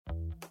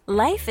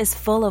Life is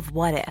full of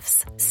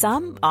what-ifs.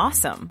 Some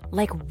awesome,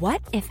 like what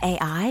if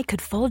AI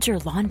could fold your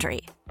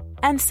laundry?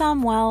 And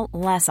some, well,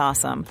 less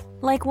awesome,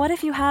 like what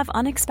if you have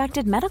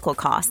unexpected medical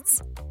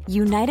costs?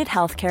 United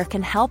Healthcare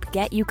can help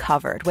get you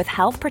covered with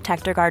Health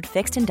Protector Guard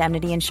fixed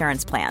indemnity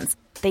insurance plans.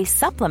 They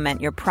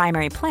supplement your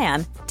primary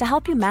plan to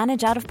help you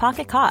manage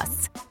out-of-pocket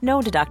costs.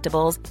 No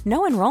deductibles,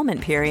 no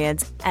enrollment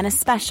periods, and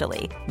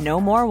especially no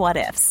more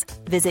what-ifs.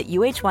 Visit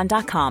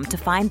uh1.com to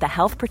find the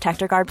Health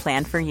Protector Guard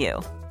plan for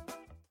you.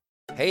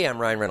 Hey, I'm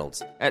Ryan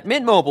Reynolds. At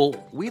Mint Mobile,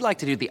 we like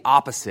to do the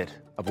opposite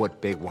of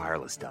what Big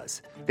Wireless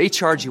does. They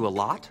charge you a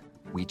lot,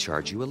 we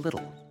charge you a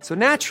little. So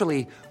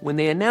naturally, when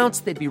they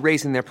announced they'd be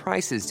raising their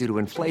prices due to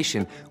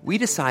inflation, we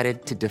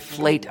decided to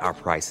deflate our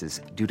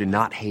prices due to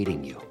not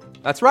hating you.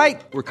 That's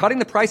right. We're cutting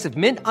the price of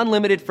Mint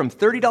Unlimited from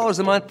 $30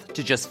 a month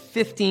to just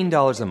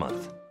 $15 a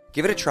month.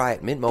 Give it a try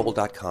at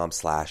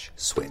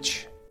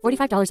mintmobile.com/switch.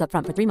 $45 up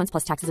front for 3 months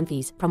plus taxes and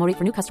fees. Promo rate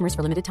for new customers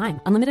for limited time.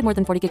 Unlimited more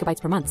than 40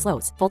 gigabytes per month.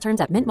 Slows full terms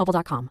at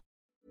mintmobile.com.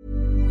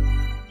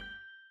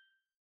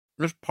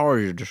 This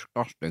porridge is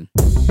disgusting.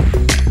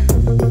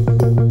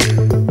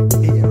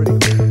 Yeah, really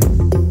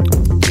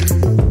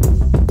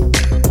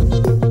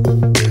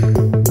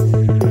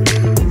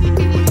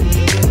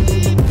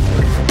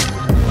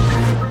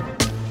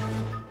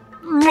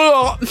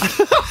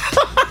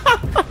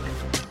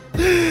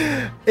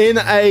In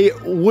a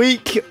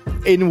week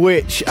in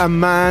which a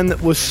man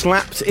was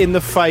slapped in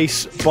the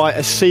face by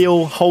a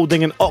seal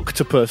holding an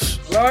octopus,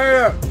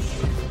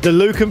 the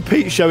Luke and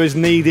Pete show is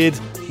needed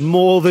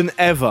more than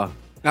ever.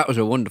 That was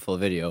a wonderful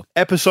video.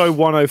 Episode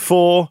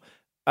 104.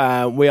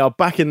 We are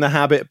back in the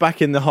habit,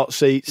 back in the hot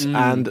seats,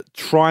 and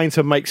trying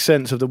to make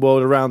sense of the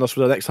world around us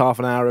for the next half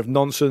an hour of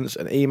nonsense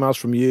and emails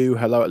from you,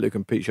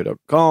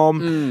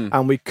 hello@lukeandpeteshow.com.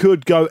 And we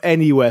could go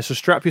anywhere, so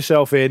strap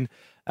yourself in,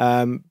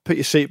 put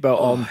your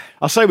seatbelt on.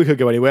 I say we could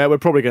go anywhere. We're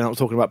probably going to be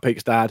talking about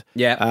Pete's dad,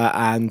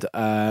 and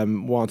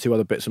one or two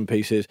other bits and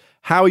pieces.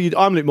 How are you?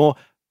 I'm Luke Moore.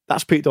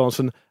 That's Pete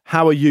Donaldson.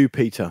 How are you,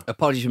 Peter?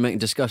 Apologies for making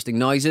disgusting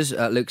noises.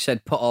 Luke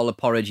said, put all the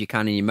porridge you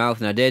can in your mouth,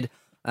 and I did.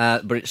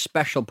 But it's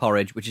special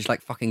porridge, which is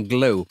like fucking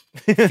glue.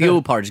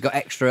 Fuel porridge. It's got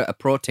extra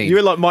protein. You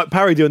were like Mike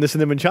Parry doing this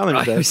in the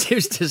challenge. It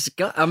was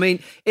disgusting. I mean,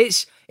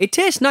 it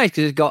tastes nice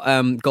because it's got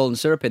golden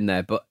syrup in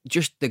there, but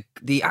just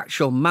the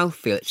actual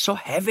mouthfeel, it's so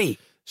heavy.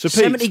 So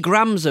Pete, 70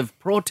 grams of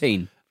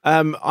protein.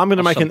 I'm going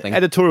to make something. an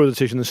editorial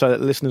decision and say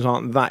that listeners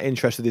aren't that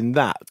interested in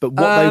that. But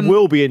what they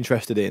will be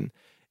interested in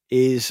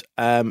is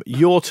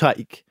your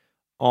take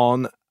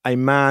on a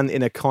man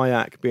in a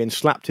kayak being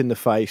slapped in the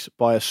face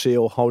by a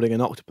seal holding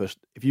an octopus.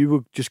 If you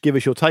would just give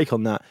us your take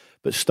on that,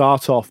 but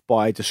start off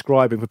by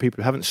describing for people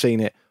who haven't seen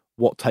it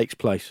what takes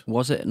place.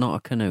 Was it not a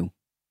canoe?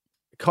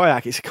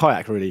 Kayak, it's a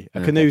kayak really.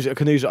 A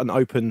canoe's an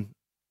open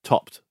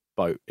topped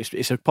boat.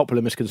 It's a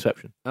popular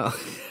misconception. Oh.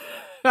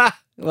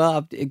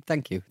 Well,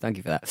 thank you for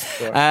that.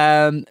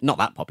 Right. Not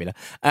that popular.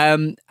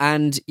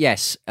 And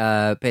yes,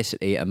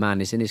 basically a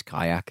man is in his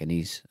kayak and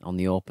he's on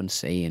the open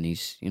sea and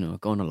he's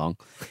going along,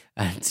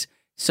 and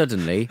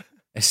suddenly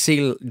a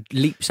seal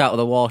leaps out of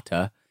the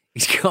water.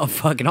 He's got a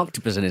fucking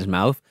octopus in his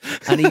mouth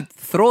and he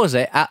throws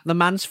it at the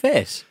man's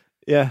face.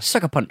 Yeah,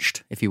 sucker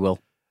punched, if you will.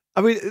 I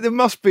mean, there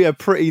must be a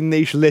pretty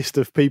niche list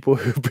of people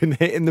who've been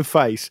hit in the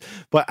face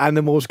by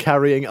animals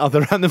carrying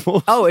other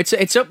animals. Oh,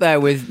 it's up there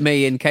with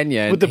me in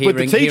Kenya with the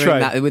tea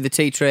tray, with the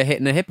tea tray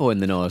hitting a hippo in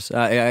the nose.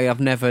 I've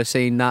never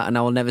seen that, and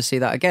I will never see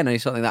that again. And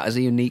it's something that is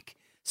a unique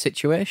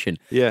situation.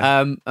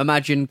 Yeah.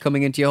 Imagine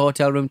coming into your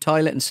hotel room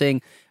toilet and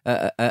seeing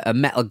a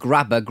metal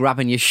grabber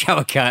grabbing your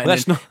shower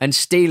curtain and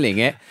stealing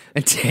it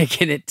and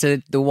taking it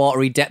to the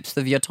watery depths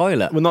of your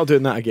toilet. We're not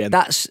doing that again.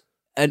 That's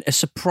a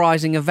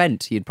surprising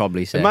event, you'd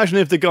probably say. Imagine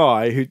if the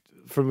guy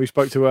we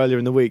spoke to earlier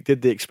in the week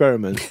did the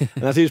experiment,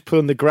 and as he was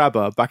pulling the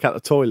grabber back out the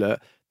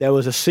toilet, there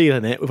was a seal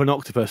in it with an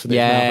octopus in his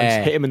mouth and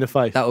just hit him in the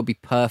face. That would be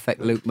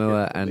perfect, Luke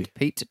Moore and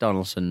Pete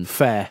Donaldson.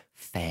 Fair.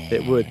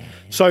 It would.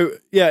 So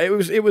yeah,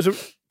 it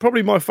was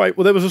probably my favourite.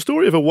 Well, there was a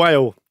story of a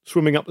whale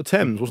swimming up the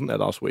Thames, wasn't there,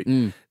 last week?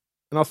 And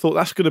I thought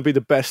that's going to be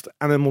the best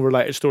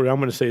animal-related story I'm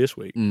going to see this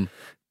week.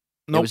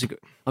 Nope.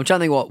 I'm trying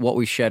to think what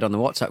we shared on the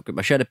WhatsApp group.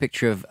 I shared a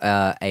picture of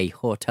a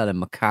hotel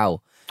in Macau.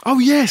 Oh,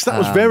 yes, that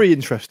was very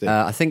interesting.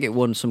 I think it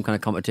won some kind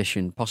of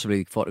competition,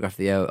 possibly Photograph of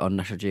the Year on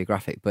National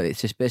Geographic, but it's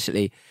just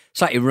basically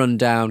slightly run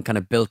down, kind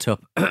of built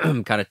up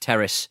kind of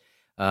terrace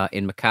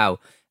in Macau.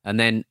 And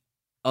then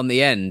on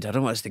the end, I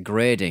don't know what's the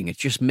grading, it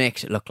just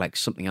makes it look like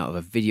something out of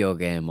a video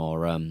game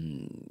or,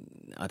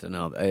 I don't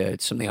know,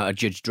 something out of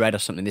Judge Dredd or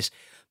something. This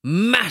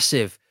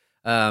massive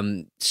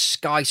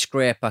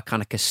skyscraper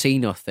kind of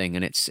casino thing,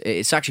 and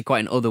it's actually quite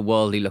an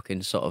otherworldly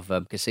looking sort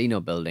of casino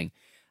building.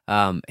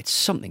 It's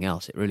something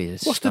else. It really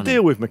is. What's stunning. the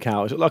deal with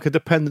Macau? Is it like a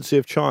dependency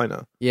of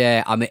China?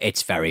 Yeah, I mean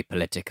it's very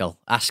political.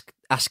 Ask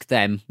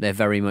them. They're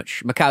very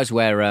much Macau's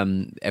where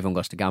everyone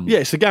goes to gamble. Yeah,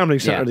 it's the gambling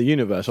centre of the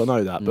universe. I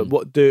know that, but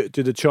what do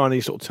the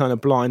Chinese sort of turn a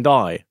blind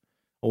eye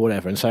or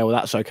whatever and say, well,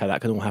 that's okay,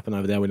 that can all happen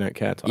over there, we don't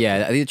care?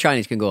 Yeah, the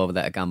Chinese can go over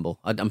there to gamble.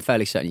 I'm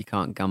fairly certain you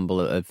can't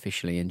gamble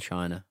officially in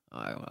China.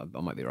 I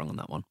might be wrong on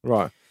that one.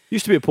 Right.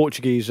 Used to be a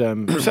Portuguese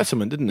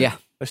settlement, didn't it? Yeah.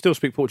 They still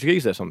speak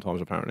Portuguese there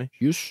sometimes, apparently.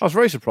 Yes. I was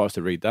very surprised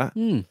to read that.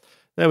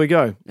 There we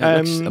go. It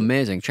looks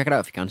amazing. Check it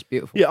out if you can. It's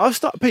beautiful. Yeah,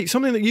 Pete,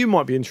 something that you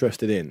might be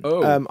interested in.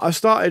 Oh. I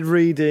started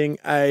reading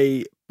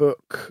a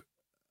book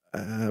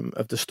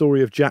of the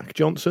story of Jack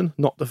Johnson,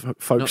 not the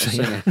folk Not the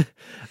singer.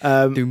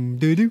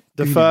 singer.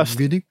 The first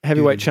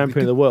heavyweight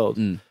champion of the world.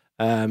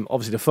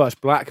 Obviously, the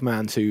first black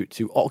man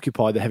to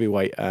occupy the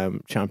heavyweight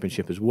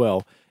championship as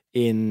well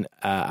in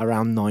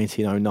around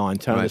 1909,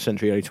 turn of the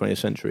century, early 20th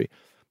century.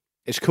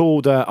 It's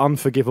called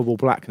Unforgivable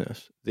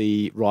Blackness,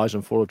 The Rise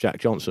and Fall of Jack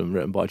Johnson,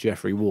 written by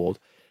Geoffrey Ward.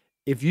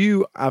 If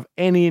you have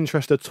any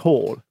interest at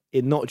all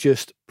in not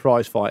just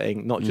prize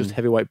fighting, not just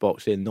heavyweight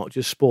boxing, not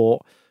just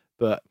sport,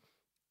 but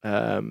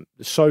the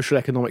social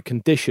economic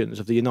conditions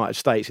of the United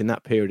States in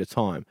that period of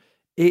time,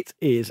 it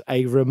is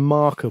a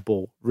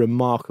remarkable,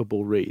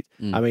 remarkable read.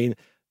 I mean,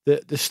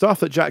 the stuff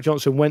that Jack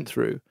Johnson went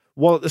through,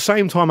 while at the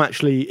same time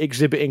actually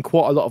exhibiting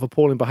quite a lot of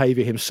appalling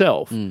behaviour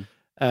himself,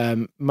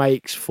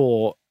 makes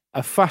for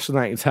a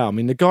fascinating tale. I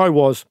mean, the guy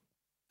was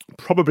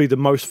probably the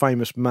most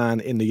famous man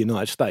in the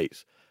United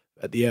States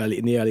in the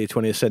early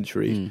 20th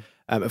century.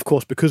 Of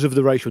course, because of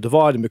the racial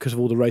divide and because of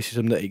all the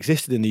racism that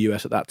existed in the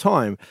US at that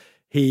time,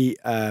 he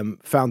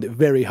found it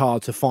very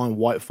hard to find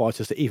white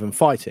fighters to even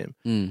fight him.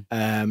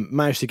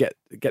 Managed to get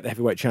the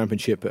heavyweight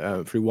championship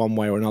through one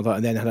way or another,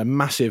 and then had a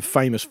massive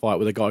famous fight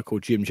with a guy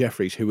called Jim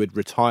Jeffries, who had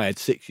retired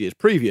 6 years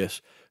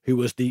previous. He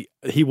was a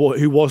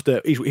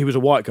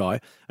white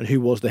guy and who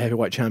was the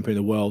heavyweight champion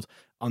of the world,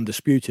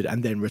 undisputed,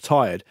 and then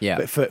retired. Yeah.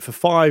 But for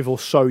 5 or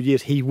so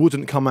years, he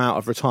wouldn't come out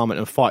of retirement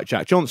and fight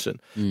Jack Johnson.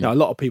 Now, a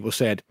lot of people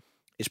said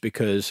it's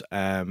because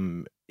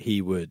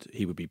he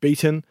would be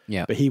beaten.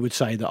 Yeah. But he would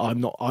say that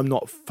I'm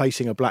not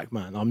facing a black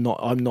man. I'm not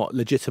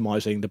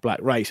legitimizing the black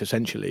race,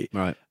 essentially.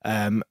 Right.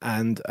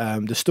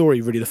 The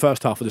story, really, the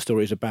first half of the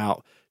story is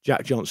about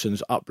Jack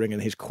Johnson's upbringing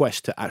and his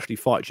quest to actually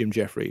fight Jim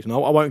Jeffries. And I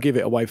won't give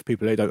it away for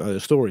people who don't know the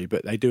story,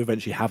 but they do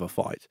eventually have a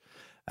fight.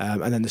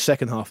 And then the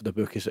second half of the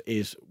book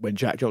is when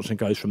Jack Johnson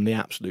goes from the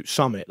absolute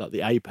summit, like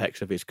the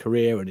apex of his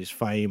career and his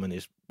fame and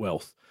his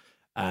wealth,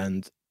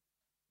 and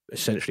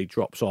essentially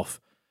drops off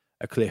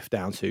a cliff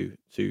down to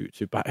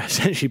back,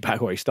 essentially back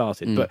where he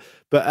started.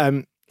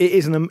 But it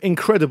is an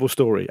incredible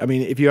story. I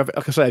mean, if you have,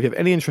 like I say, if you have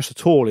any interest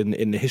at all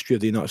in the history of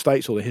the United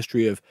States or the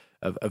history of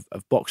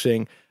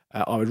boxing,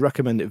 I would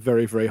recommend it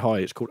very, very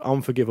highly. It's called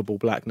Unforgivable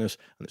Blackness,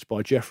 and it's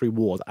by Geoffrey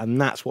Ward, and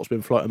that's what's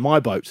been floating my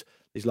boat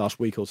these last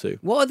week or two.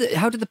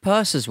 How did the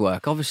purses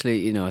work?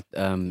 Obviously,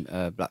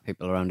 black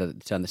people around at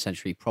the turn of the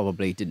century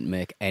probably didn't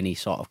make any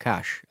sort of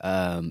cash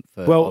for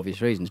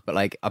obvious reasons.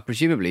 But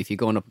presumably, if you're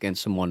going up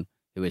against someone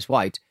who is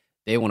white,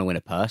 they want to win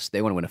a purse.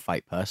 They want to win a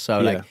fight purse.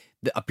 So,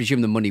 I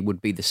presume the money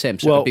would be the same.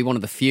 So it'd be one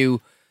of the few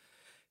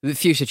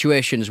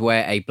situations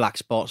where a black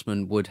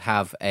sportsman would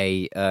have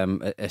a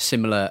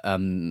similar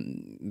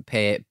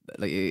pay,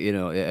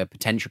 a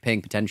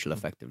paying potential,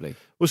 effectively.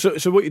 Well,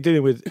 so what you're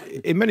dealing with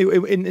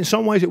in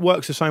some ways it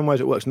works the same way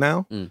as it works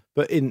now,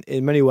 but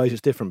in many ways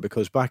it's different,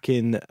 because back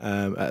in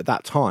at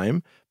that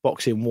time,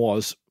 boxing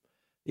was,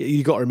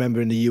 you got to remember,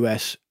 in the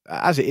US,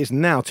 as it is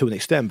now to an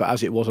extent, but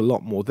as it was a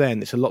lot more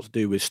then, it's a lot to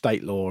do with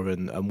state law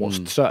and what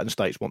certain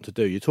states want to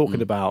do. You're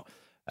talking about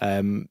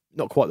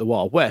not quite the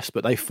Wild West,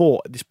 but they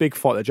fought this big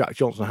fight that Jack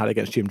Johnson had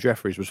against Jim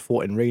Jeffries was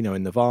fought in Reno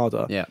in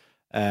Nevada. Yeah.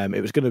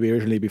 It was going to be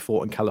originally be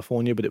fought in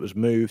California, but it was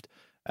moved.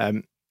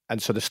 And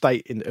so the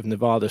state of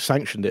Nevada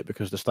sanctioned it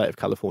because the state of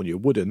California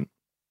wouldn't.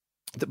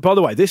 By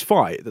the way, this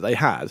fight that they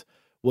had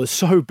was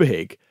so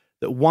big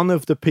that one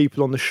of the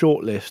people on the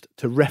shortlist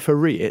to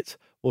referee it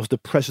was the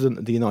President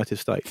of the United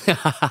States,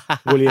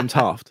 William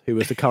Taft, who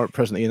was the current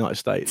President of the United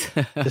States.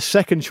 The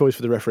second choice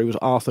for the referee was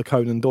Arthur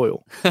Conan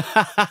Doyle, who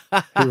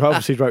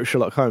obviously wrote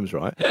Sherlock Holmes,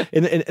 right?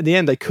 In the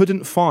end, they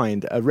couldn't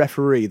find a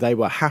referee they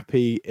were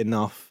happy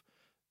enough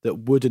that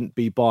wouldn't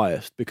be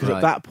biased, because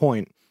at that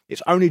point,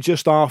 it's only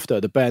just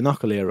after the bare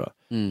knuckle era,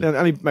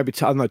 only maybe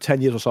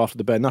 10 years or so after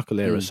the bare knuckle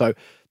era. So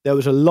there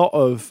was a lot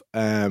of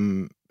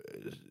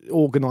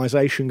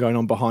organisation going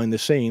on behind the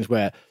scenes,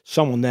 where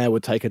someone there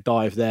would take a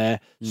dive there,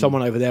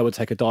 someone over there would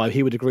take a dive.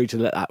 He would agree to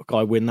let that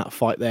guy win that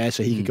fight there,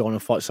 so he could go on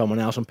and fight someone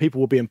else, and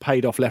people were being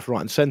paid off left, right,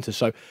 and centre.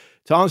 So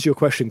to answer your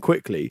question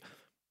quickly,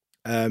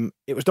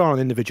 it was done on an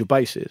individual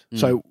basis.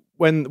 So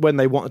when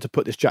they wanted to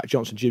put this Jack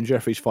Johnson Jim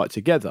Jeffries fight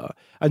together,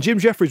 and Jim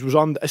Jeffries was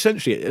on,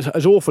 essentially,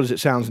 as awful as it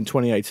sounds in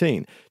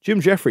 2018,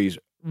 Jim Jeffries,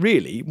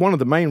 really, one of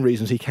the main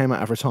reasons he came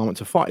out of retirement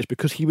to fight is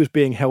because he was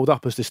being held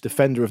up as this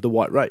defender of the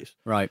white race.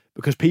 Right.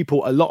 Because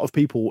a lot of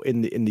people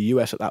in the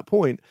US at that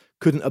point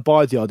couldn't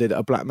abide the idea that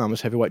a black man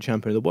was heavyweight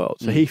champion of the world.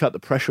 So he felt the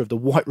pressure of the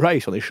white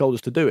race on his shoulders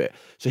to do it.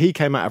 So he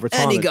came out of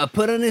retirement. And he got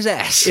put on his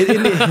ass. In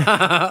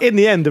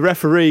the end, the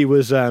referee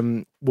was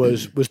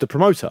the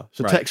promoter.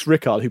 So Tex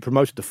Rickard, who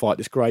promoted the fight,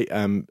 this great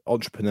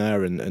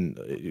entrepreneur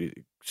and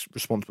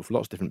responsible for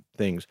lots of different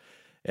things.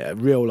 a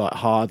real like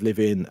hard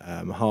living,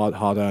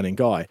 hard earning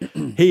guy.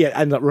 He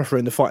ended up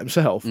refereeing the fight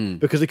himself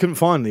because they couldn't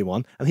find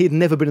anyone, and he had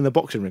never been in the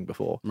boxing ring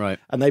before. Right.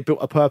 And they built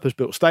a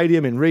purpose-built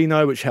stadium in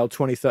Reno, which held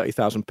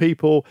 20,000-30,000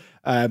 people.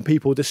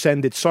 People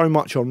descended so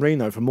much on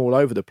Reno from all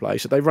over the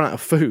place that they ran out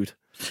of food.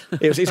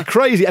 It's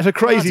crazy. It's a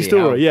crazy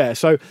story. Hell. Yeah.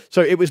 So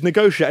it was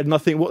negotiated, and I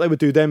think what they would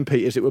do then,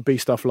 Pete, is it would be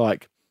stuff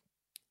like,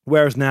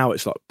 whereas now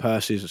it's like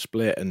purses are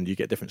split and you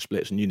get different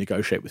splits and you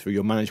negotiate through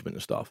your management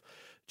and stuff.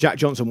 Jack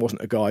Johnson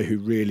wasn't a guy who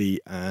really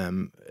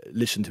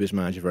listened to his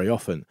manager very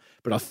often.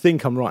 But I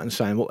think I'm right in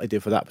saying what they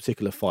did for that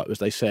particular fight was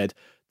they said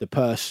the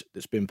purse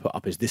that's been put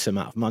up is this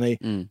amount of money.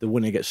 The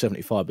winner gets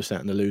 75%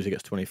 and the loser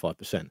gets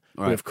 25%. Right.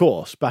 But of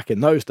course, back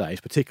in those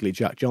days, particularly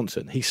Jack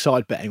Johnson, he's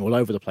side betting all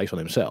over the place on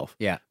himself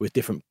with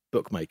different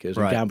bookmakers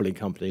and gambling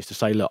companies to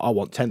say, look, I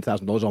want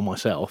 $10,000 on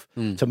myself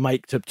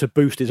to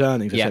boost his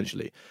earnings,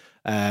 essentially.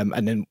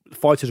 And then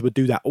fighters would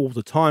do that all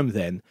the time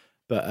then.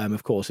 But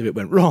of course, if it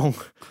went wrong,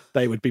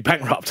 they would be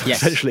bankrupt,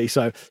 essentially.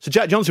 So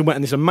Jack Johnson went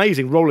on this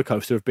amazing roller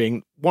coaster of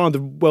being one of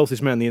the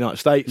wealthiest men in the United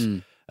States,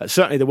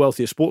 certainly the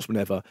wealthiest sportsman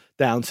ever,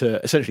 down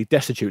to essentially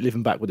destitute,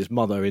 living back with his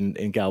mother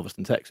in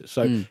Galveston, Texas.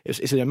 So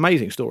it's an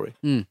amazing story.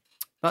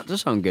 That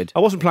does sound good. I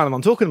wasn't planning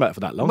on talking about it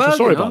for that long, so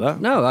sorry about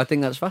that. No, I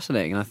think that's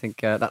fascinating. I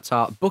think that's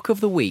our book of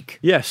the week.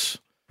 Yes.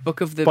 Book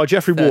of the by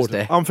Jeffrey Thursday.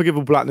 Ward,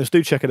 Unforgivable Blackness.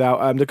 Do check it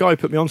out. The guy who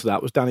put me onto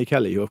that was Danny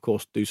Kelly, who of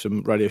course do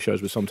some radio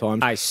shows with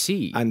sometimes. I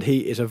see, and he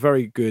is a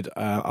very good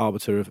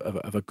arbiter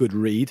of a good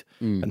read,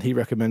 and he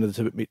recommended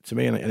it to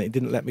me, and it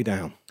didn't let me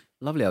down.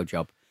 Lovely old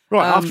job.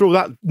 Right, after all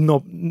that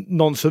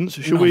nonsense,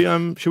 should we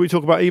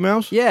talk about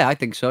emails? Yeah, I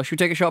think so. Should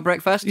we take a short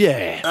break first?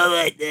 Yeah. All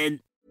right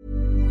then.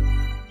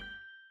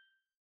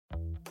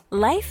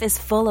 Life is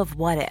full of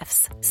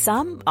what-ifs.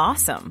 Some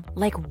awesome,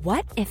 like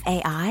what if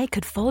AI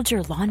could fold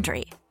your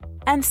laundry?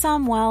 And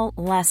some, well,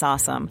 less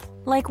awesome,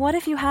 like what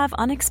if you have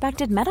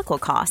unexpected medical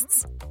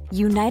costs?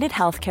 United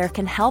Healthcare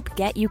can help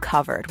get you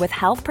covered with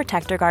Health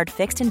Protector Guard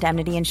fixed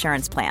indemnity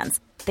insurance plans.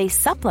 They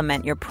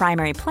supplement your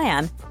primary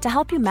plan to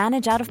help you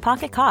manage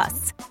out-of-pocket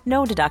costs.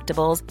 No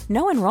deductibles,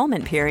 no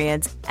enrollment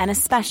periods, and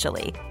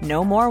especially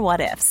no more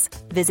what-ifs.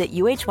 Visit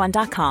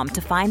uh1.com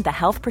to find the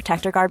Health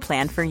Protector Guard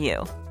plan for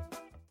you.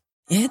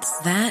 It's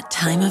that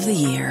time of the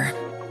year.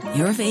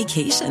 Your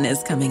vacation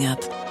is coming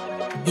up.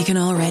 You can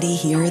already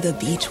hear the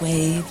beach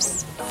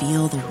waves,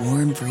 feel the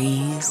warm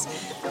breeze,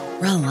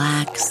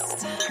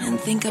 relax, and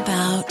think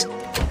about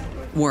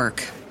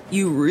work.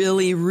 You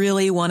really,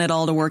 really want it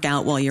all to work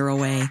out while you're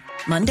away.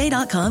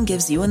 Monday.com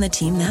gives you and the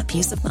team that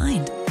peace of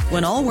mind.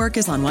 When all work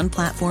is on one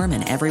platform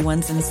and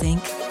everyone's in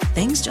sync,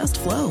 things just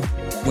flow.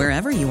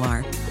 Wherever you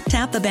are,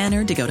 tap the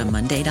banner to go to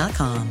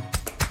Monday.com.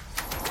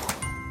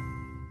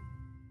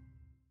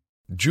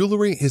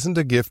 Jewelry isn't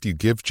a gift you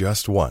give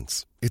just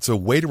once. It's a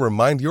way to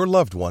remind your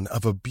loved one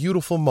of a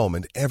beautiful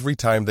moment every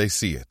time they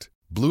see it.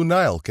 Blue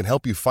Nile can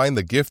help you find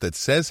the gift that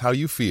says how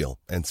you feel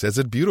and says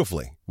it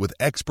beautifully, with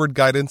expert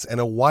guidance and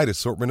a wide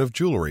assortment of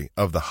jewelry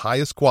of the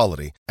highest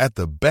quality at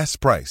the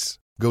best price.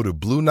 Go to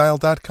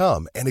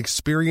BlueNile.com and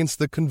experience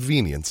the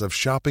convenience of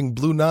shopping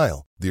Blue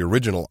Nile, the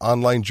original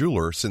online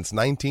jeweler since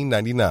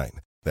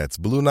 1999. That's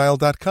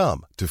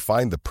BlueNile.com to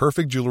find the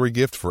perfect jewelry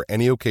gift for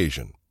any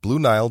occasion.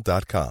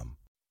 BlueNile.com.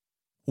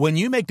 When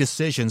you make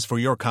decisions for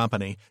your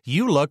company,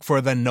 you look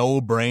for the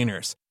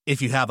no-brainers.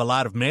 If you have a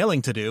lot of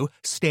mailing to do,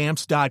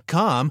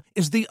 Stamps.com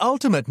is the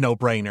ultimate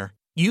no-brainer.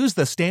 Use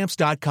the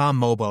Stamps.com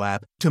mobile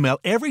app to mail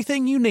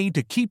everything you need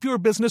to keep your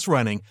business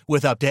running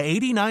with up to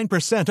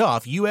 89%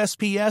 off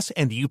USPS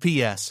and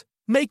UPS.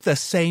 Make the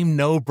same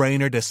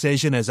no-brainer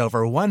decision as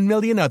over 1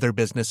 million other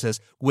businesses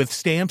with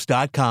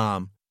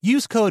Stamps.com.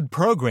 Use code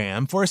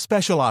PROGRAM for a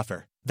special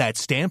offer. That's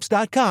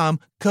Stamps.com,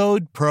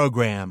 code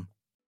PROGRAM.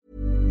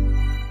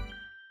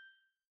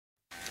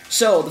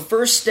 So, the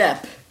first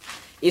step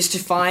is to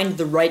find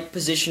the right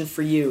position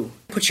for you.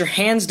 Put your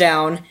hands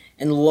down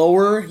and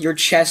lower your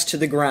chest to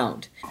the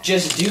ground.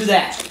 Just do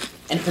that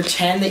and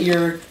pretend that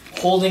you're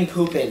holding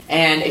poop in.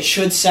 And it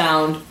should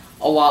sound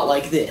a lot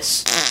like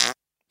this.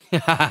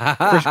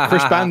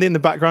 Chris Bandy in the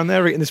background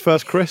there eating his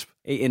first crisp.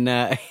 Eating,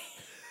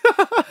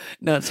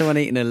 no, someone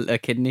eating a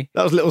kidney.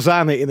 That was little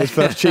Zan eating his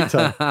first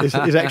Cheeto,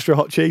 his extra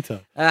hot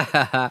Cheeto.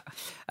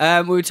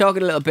 We were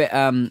talking a little bit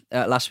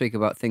last week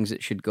about things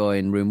that should go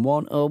in room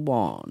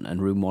 101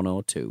 and room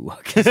 102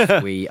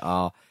 because we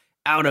are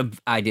out of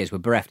ideas. We're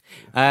bereft.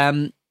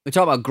 We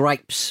talk about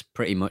gripes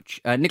pretty much.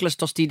 Nicholas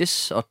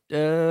Tostidis, or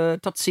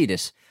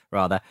Totsidis,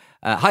 rather.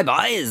 Hi,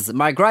 boys.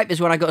 My gripe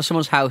is when I go to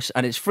someone's house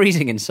and it's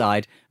freezing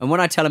inside, and when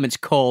I tell them it's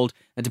cold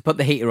and to put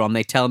the heater on,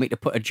 they tell me to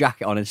put a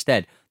jacket on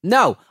instead.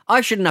 No,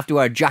 I shouldn't have to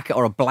wear a jacket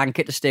or a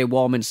blanket to stay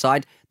warm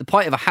inside. The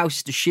point of a house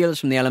is to shield us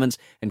from the elements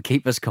and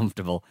keep us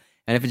comfortable.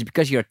 And if it's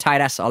because you're a tight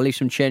ass, I'll leave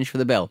some change for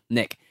the bill.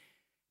 Nick,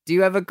 do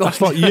you ever go...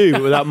 That's not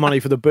you without money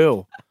for the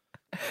bill.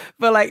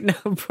 But like, no,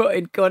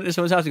 going to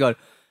someone's house and going,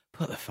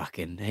 put the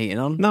fucking heating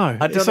on. No.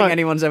 I don't think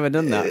anyone's ever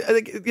done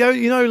that.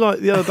 You know, like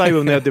the other day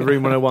when they had the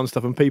Room 101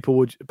 stuff and people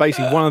would...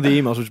 Basically, one of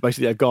the emails was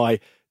basically a guy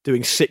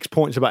doing 6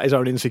 points about his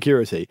own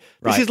insecurity.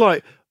 This is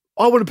like...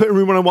 I want to put in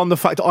room 101 the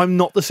fact that I'm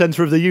not the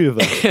centre of the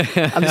universe.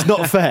 And it's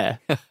not fair.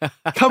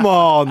 Come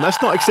on,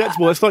 that's not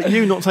acceptable. It's like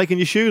you not taking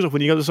your shoes off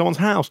when you go to someone's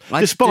house,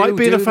 despite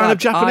being a fan of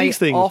Japanese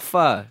things.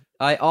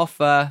 I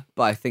offer,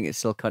 but I think it's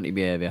still cunty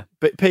behaviour.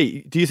 But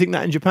Pete, do you think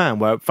that in Japan,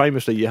 where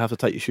famously you have to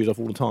take your shoes off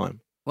all the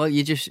time?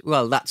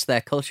 Well, that's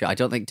their culture. I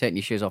don't think taking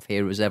your shoes off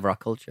here was ever our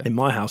culture. In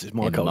my house, it's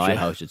my culture. In my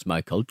house, it's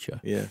my culture.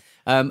 Yeah.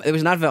 There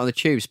was an advert on the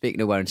tube,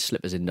 speaking of wearing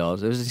slippers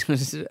indoors. There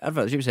was an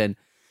advert on the tube saying,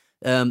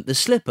 the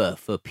slipper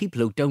for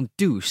people who don't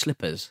do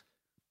slippers.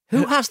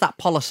 Who has that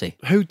policy?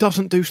 Who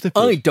doesn't do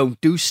slippers? I don't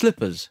do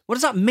slippers. What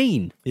does that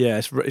mean? Yeah,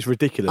 it's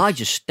ridiculous. I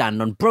just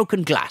stand on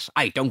broken glass.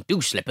 I don't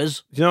do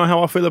slippers. Do you know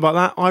how I feel about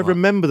that? I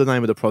remember the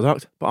name of the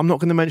product, but I'm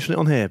not going to mention it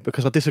on here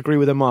because I disagree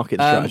with their marketing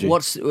strategy.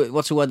 What's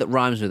a word that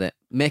rhymes with it?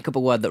 Make up a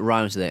word that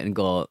rhymes with it and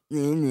go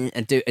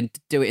and do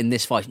it in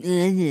this voice.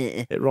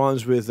 It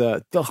rhymes with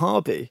the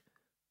Harby.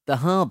 The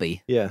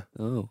Harby? Yeah.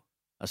 Oh.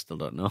 I still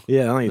don't know.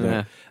 Yeah, I know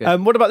you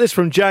don't. What about this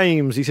from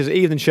James? He says,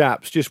 "Evening,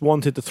 chaps. Just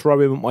wanted to throw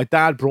in. My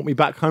dad brought me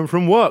back home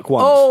from work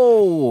once."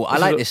 Oh, I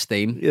like this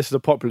theme. This is a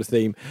popular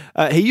theme.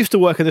 He used to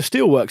work in the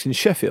steelworks in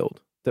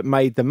Sheffield that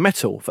made the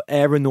metal for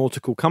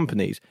aeronautical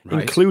companies,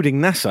 including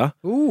NASA.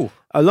 Ooh.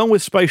 Along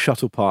with space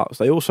shuttle parts,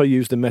 they also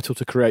used the metal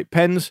to create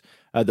pens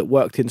that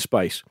worked in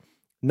space.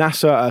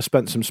 NASA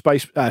sent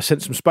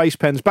some space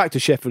pens back to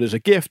Sheffield as a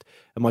gift,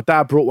 and my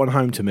dad brought one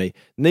home to me.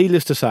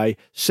 Needless to say,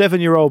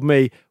 7-year-old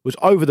me was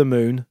over the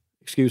moon,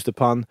 excuse the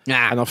pun,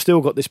 and I've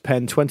still got this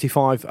pen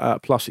 25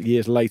 plus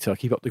years later.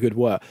 Keep up the good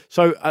work.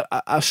 So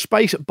a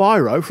space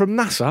biro from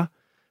NASA,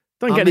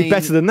 don't get any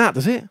better than that,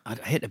 does it? I'd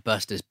hate to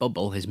burst his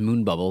bubble, his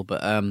moon bubble,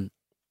 but you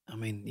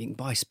can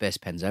buy space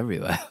pens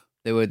everywhere.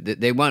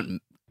 They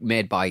weren't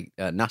made by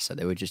NASA,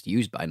 they were just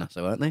used by NASA,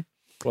 weren't they?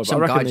 Well,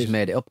 some guy just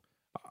made it up.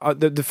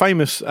 The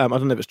famous, I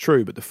don't know if it's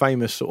true, but the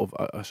famous sort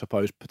of, I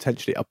suppose,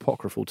 potentially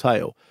apocryphal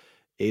tale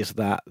is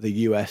that the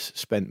US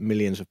spent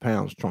millions of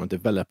pounds trying to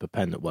develop a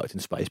pen that worked in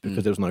space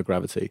because there was no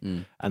gravity.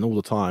 And all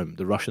the time,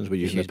 the Russians were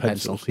using their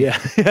pencils. Yeah.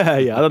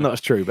 I don't know if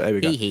it's true, but there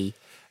we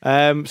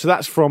go. So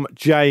that's from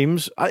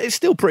James. It's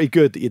still pretty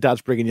good that your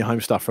dad's bringing you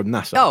home stuff from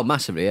NASA. Oh,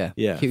 massively,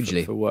 yeah.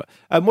 Hugely. For work.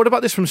 What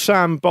about this from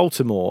Sam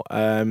Baltimore?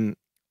 And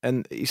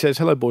he says,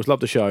 "Hello, boys. Love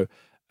the show.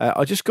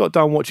 I just got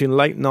done watching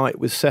Late Night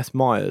with Seth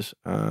Meyers,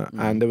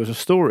 and there was a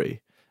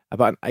story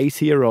about an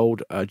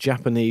 80-year-old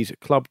Japanese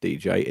club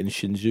DJ in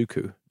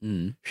Shinjuku.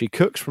 She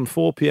cooks from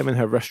 4 p.m. in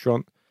her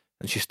restaurant,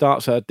 and she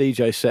starts her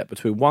DJ set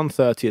between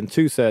 1:30 and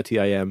 2:30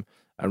 a.m.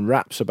 and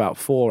raps about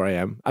 4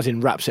 a.m., as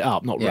in wraps it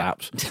up, not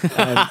raps,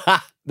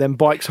 then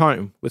bikes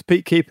home. With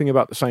Pete keeping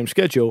about the same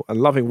schedule and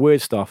loving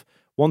weird stuff,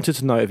 wanted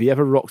to know if he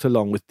ever rocked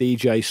along with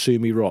DJ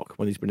Sumi Rock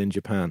when he's been in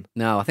Japan."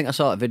 No, I think I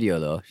saw that video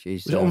though.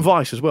 Was it on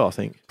Vice as well, I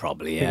think?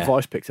 Probably, I think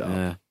Vice picked it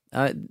up.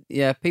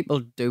 Yeah, people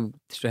do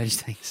strange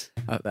things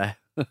out there.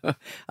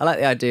 I like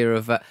the idea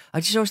of... I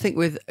just always think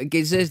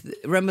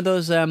remember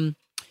those...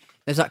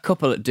 there's that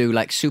couple that do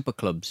like super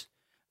clubs.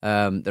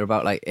 They're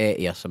about like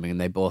 80 or something,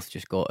 and they both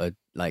just go to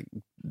like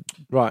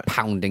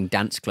pounding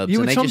dance clubs. You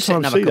would and they just sit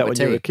and sometimes have see a that cup when of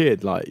you were tea. a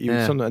kid, like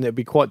and it'd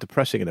be quite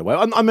depressing in a way.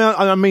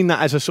 I mean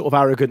that as a sort of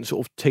arrogant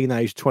sort of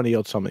teenage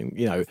 20-odd something,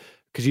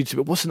 because you'd say,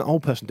 "What's an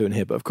old person doing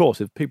here?" But of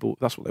course, if people,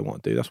 that's what they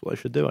want to do, that's what they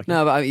should do.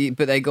 No,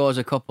 but they go as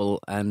a couple,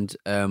 and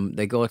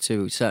they go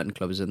to certain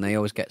clubs, and they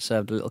always get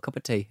served a little cup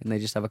of tea, and they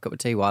just have a cup of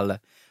tea while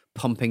they're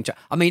pumping.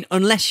 I mean,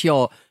 unless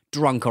you're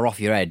drunk or off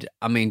your head,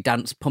 I mean,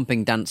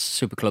 pumping dance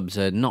super clubs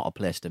are not a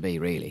place to be,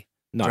 really.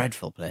 No.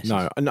 Dreadful places.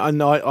 No, and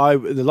I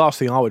the last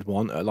thing I would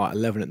want at like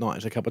 11 at night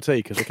is a cup of tea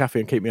because the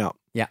caffeine keep me up.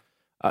 Yeah,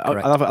 I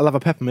love a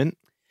peppermint.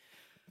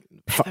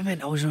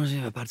 Peppermint always reminds me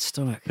of a bad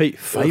stomach. Pete,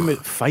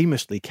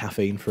 famously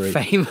caffeine free.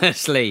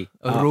 Famously,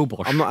 rubbish.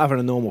 I'm not having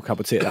a normal cup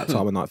of tea at that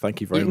time of night.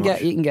 Thank you very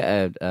much. You can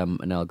get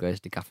an Earl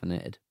Grey's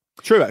decaffeinated.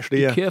 True,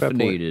 actually, yeah.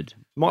 Decaffeinated.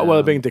 Might well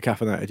have been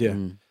decaffeinated, yeah.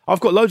 I've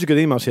got loads of good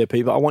emails here,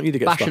 Pete, but I want you to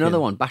get stuck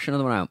in. Bash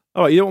another one out.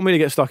 All right, you don't want me to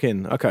get stuck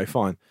in? Okay,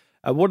 fine.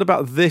 What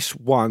about this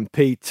one,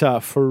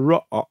 Peter?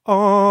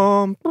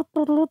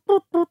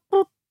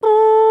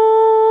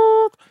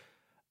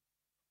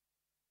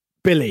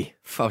 Billy.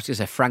 I was going to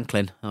say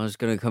Franklin. I was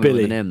going to come up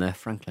with a name there.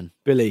 Franklin.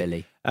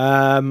 Billy.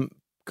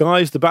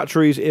 Guys, the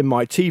batteries in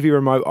my TV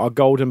remote are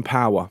golden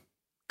power.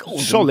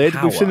 Solid.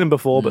 We've seen them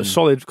before, but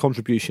solid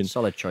contribution.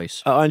 Solid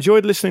choice. I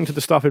enjoyed listening to the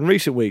stuff in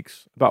recent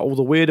weeks about all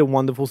the weird and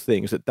wonderful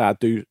things that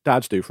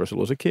dads do for us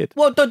all as a kid.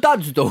 What do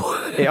dads do?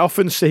 It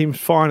often seems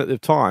fine at the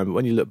time, but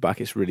when you look back,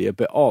 it's really a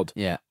bit odd.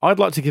 Yeah. I'd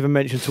like to give a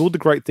mention to all the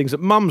great things that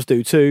mums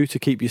do too to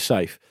keep you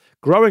safe.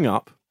 Growing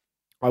up,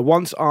 I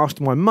once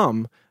asked my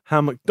mum how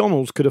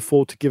McDonald's could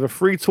afford to give a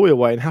free toy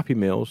away in Happy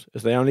Meals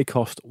as they only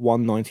cost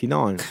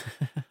 $1.99.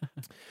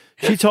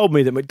 She told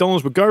me that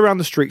McDonald's would go around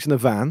the streets in a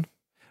van,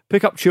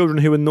 pick up children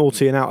who were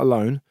naughty and out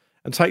alone,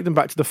 and take them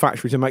back to the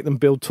factory to make them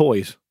build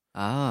toys.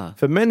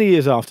 For many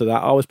years after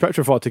that, I was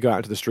petrified to go out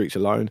into the streets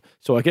alone,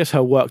 so I guess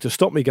her work to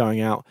stop me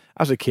going out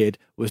as a kid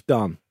was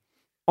done.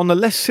 On a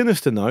less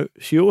sinister note,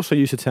 she also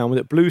used to tell me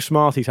that blue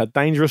Smarties had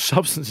dangerous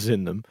substances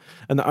in them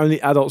and that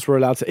only adults were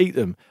allowed to eat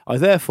them. I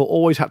therefore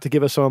always had to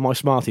give her some of my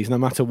Smarties no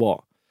matter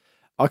what.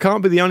 I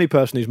can't be the only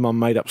person whose mum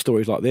made up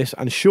stories like this,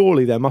 and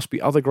surely there must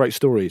be other great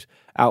stories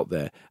out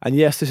there. And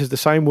yes, this is the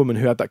same woman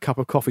who had that cup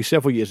of coffee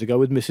several years ago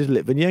with Mrs.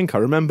 Litvinenko.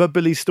 Remember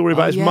Billy's story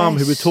about his mum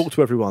who would talk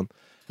to everyone?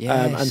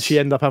 Yes. And she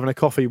ended up having a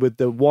coffee with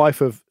the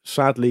wife of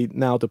sadly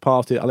now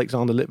departed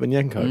Alexander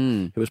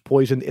Litvinenko, who was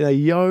poisoned in a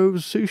Yo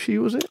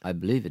sushi, was it? I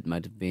believe it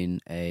might have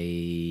been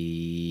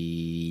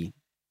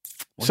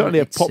certainly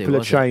a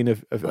popular Itsu, chain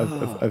of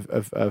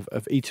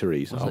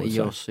eateries. It wasn't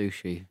Yo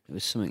Sushi. It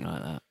was something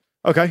like that.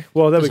 Okay,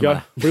 well, there Doesn't we go.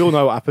 matter. We all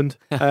know what happened.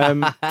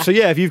 So,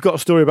 yeah, if you've got a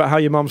story about how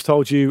your mum's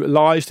told you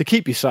lies to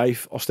keep you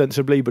safe,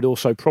 ostensibly, but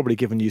also probably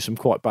given you some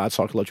quite bad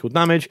psychological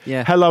damage,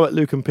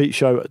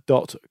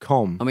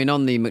 hello@lukeandpeteshow.com. I mean,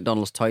 on the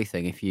McDonald's toy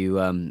thing, if you,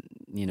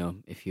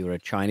 if you were a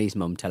Chinese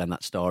mum telling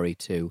that story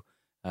to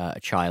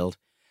a child,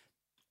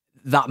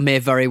 that may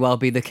very well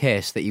be the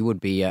case that you would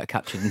be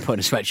captured and put in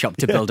a sweatshop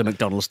to build a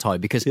McDonald's toy,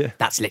 because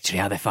that's literally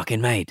how they're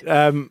fucking made.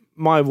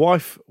 My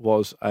wife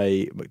was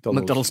a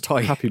McDonald's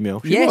toy Happy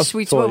Meal. Yes,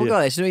 we spoke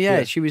about this.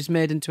 Yeah, she was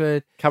made into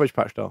a Cabbage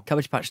Patch doll.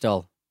 Cabbage Patch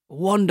doll.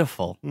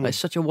 Wonderful. It's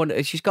such a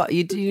wonder. She's got.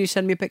 You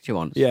send me a picture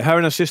once. Yeah, her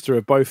and her sister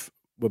were both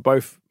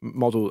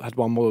model, had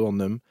one model on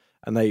them,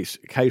 and they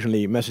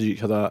occasionally message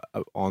each other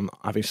on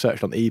having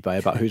searched on eBay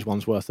about whose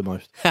one's worth the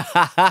most.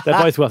 They're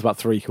both worth about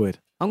 £3.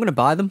 I'm going to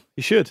buy them.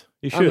 You should.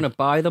 I'm going to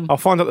buy them. I'll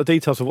find out the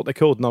details of what they're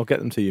called and I'll get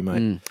them to you,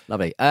 mate.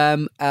 Lovely.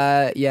 And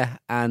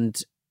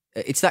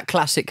it's that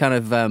classic kind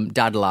of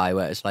dad lie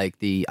where it's like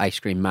the ice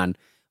cream man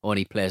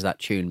only plays that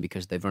tune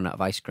because they've run out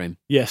of ice cream.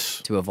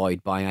 Yes. To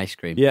avoid buying ice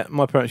cream. Yeah,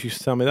 my parents used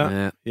to tell me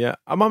that. Yeah.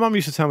 And my mum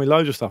used to tell me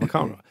loads of stuff. I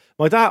can't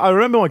remember. I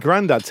remember my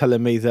granddad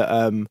telling me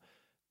that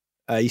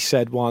he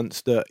said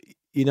once that,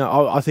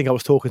 I think I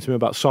was talking to him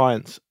about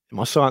science in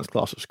my science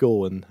class at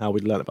school and how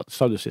we'd learned about the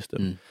solar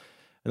system.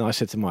 And I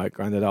said to my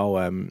granddad,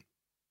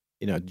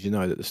 did you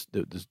know that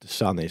the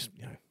sun is,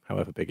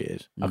 however big it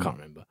is? I can't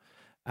remember.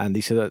 And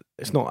he said that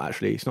it's not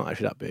actually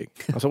that big.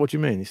 I said, what do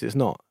you mean? He said, it's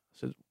not. I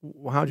said,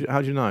 well, how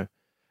do you know?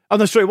 Oh,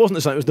 no, sorry, it wasn't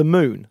the sun, it was the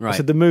moon. Right. I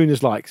said, the moon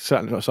is like,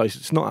 certainly not so. He said,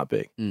 it's not that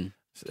big. He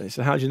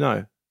said, how do you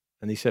know?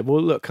 And he said,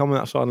 well, look, come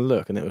outside and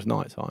look. And it was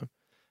night time.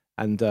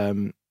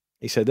 And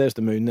he said, there's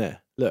the moon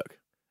there. Look.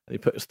 And he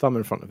put his thumb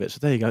in front of it. So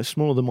there you go, it's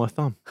smaller than my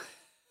thumb.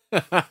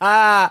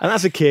 And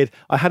as a kid,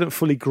 I hadn't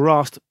fully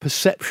grasped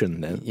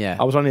perception then. Yeah.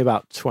 I was only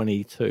about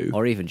 22.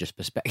 Or even just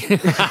perspective.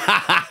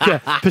 Yeah,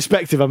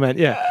 perspective, I meant,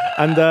 yeah.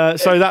 And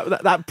so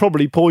that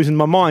probably poisoned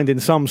my mind in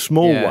some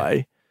small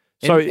way.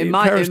 So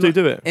parents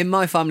do it. In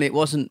my family, it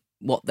wasn't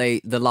the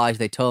lies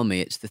they told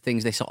me, it's the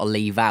things they sort of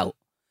leave out.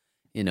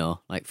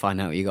 Like find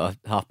out you got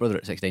a half brother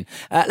at 16.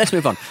 Let's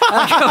move on.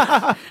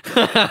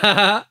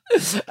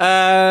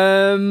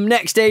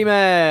 Next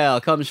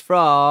email comes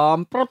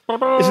from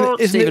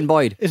Stephen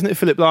Boyd. Isn't it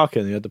Philip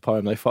Larkin who had the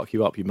poem, They Fuck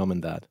You Up, You Mum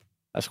and Dad?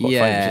 That's quite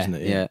famous, isn't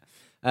it? Yeah.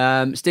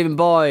 Stephen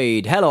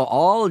Boyd, hello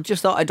all.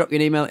 Just thought I'd drop you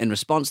an email in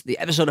response to the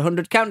episode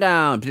 100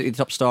 countdown, particularly the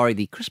top story,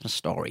 the Christmas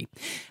story.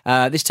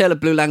 This tale of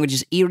blue language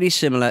is eerily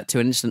similar to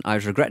an incident I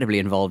was regrettably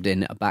involved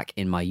in back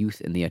in my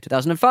youth in the year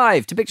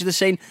 2005. To picture the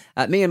scene,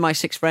 me and my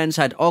 6 friends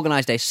had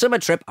organised a summer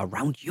trip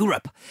around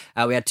Europe.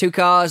 We had 2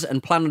 cars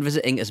and planned on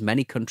visiting as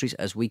many countries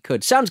as we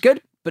could. Sounds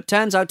good, but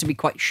turns out to be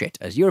quite shit,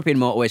 as European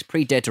motorways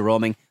pre-data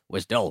roaming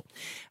was dull,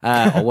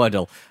 or were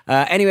dull.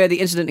 Anyway, the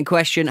incident in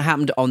question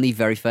happened on the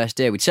very first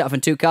day. We'd set off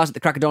in 2 cars at the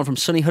crack of dawn from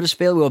sunny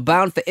Huddersfield. We were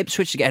bound for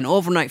Ipswich to get an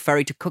overnight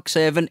ferry to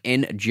Cuxhaven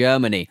in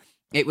Germany.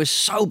 It was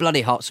so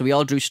bloody hot, so we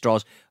all drew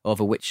straws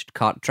over which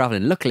car to travel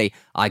in. Luckily,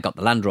 I got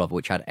the Land Rover,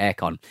 which had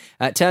aircon.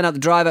 Turned out the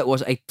driver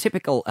was a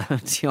typical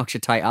Yorkshire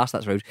tight arse,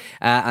 that's rude,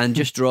 and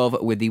just drove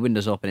with the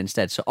windows open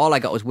instead. So all I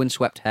got was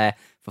windswept hair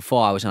for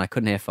 4 hours, and I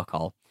couldn't hear fuck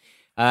all.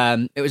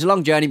 It was a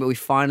long journey, but we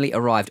finally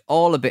arrived,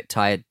 all a bit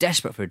tired,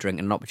 desperate for a drink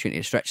and an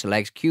opportunity to stretch the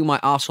legs. Cue my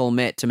arsehole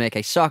mate to make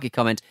a sarky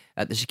comment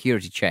at the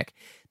security check.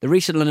 The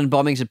recent London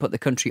bombings had put the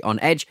country on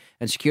edge,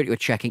 and security were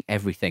checking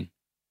everything.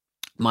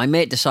 My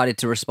mate decided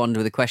to respond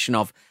with a question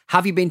of,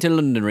 have you been to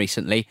London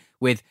recently?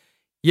 With,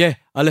 yeah,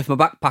 I left my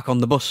backpack on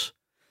the bus.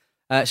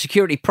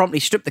 Security promptly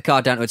stripped the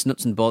car down to its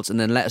nuts and bolts and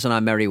then let us on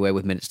our merry way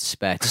with minutes to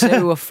spare. To say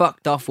we were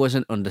fucked off was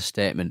an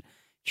understatement.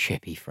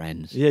 Chippy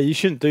friends. Yeah, you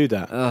shouldn't do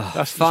that.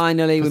 That's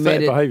finally, we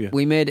made behaviour.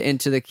 We made it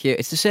into the queue.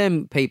 It's the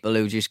same people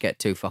who just get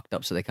too fucked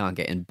up so they can't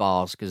get in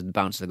bars because the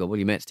bouncer go, well,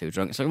 your mate's too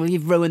drunk. It's like, well,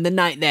 you've ruined the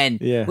night then.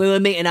 Yeah. We were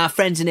meeting our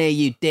friends in here,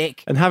 you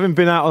dick. And having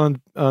been out on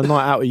a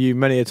night out with you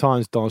many a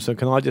times, Donson,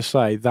 can I just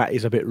say that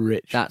is a bit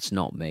rich? That's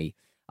not me.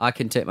 I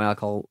can take my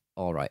alcohol.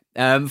 All right.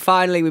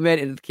 Finally, we made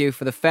it into the queue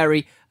for the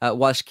ferry.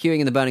 Whilst queuing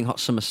in the burning hot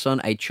summer sun,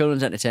 a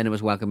children's entertainer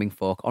was welcoming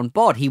folk on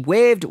board. He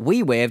waved,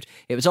 we waved.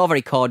 It was all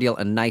very cordial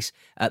and nice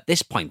at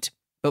this point.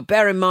 But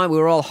bear in mind, we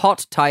were all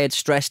hot, tired,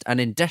 stressed,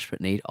 and in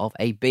desperate need of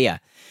a beer.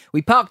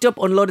 We parked up,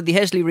 unloaded the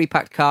hastily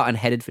repacked car, and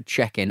headed for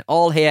check-in.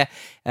 All here,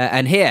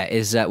 and here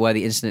is where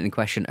the incident in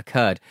question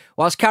occurred.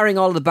 Whilst carrying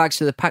all of the bags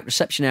to the packed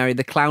reception area,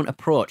 the clown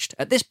approached.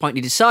 At this point,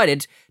 he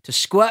decided to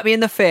squirt me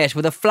in the face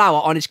with a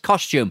flower on his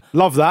costume.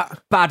 Love that.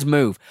 Bad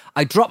move.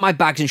 I dropped my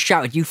bags and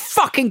shouted, "You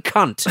fucking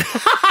cunt!"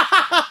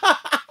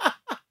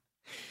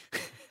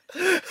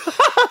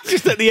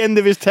 Just at the end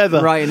of his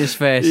tether. Right in his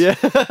face.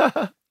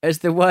 Yeah. As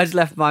the words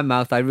left my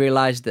mouth, I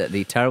realised that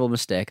the terrible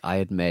mistake I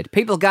had made.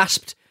 People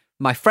gasped.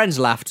 My friends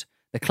laughed.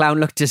 The clown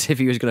looked as if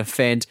he was going to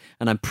faint,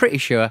 and I'm pretty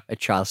sure a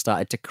child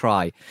started to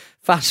cry.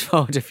 Fast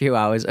forward a few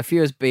hours, a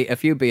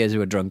few beers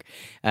were drunk,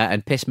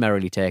 and piss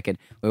merrily taken.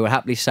 We were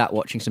happily sat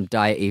watching some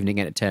diet evening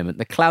entertainment.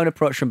 The clown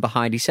approached from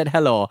behind. He said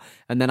hello,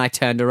 and then I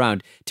turned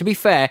around. To be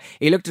fair,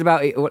 he looked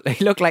like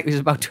he was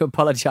about to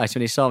apologise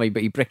when he saw me,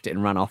 but he bricked it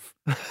and ran off.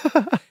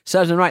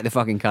 Serves him right, the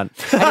fucking cunt.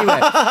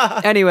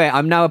 Anyway,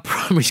 I'm now a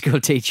primary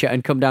school teacher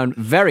and come down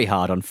very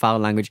hard on foul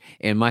language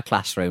in my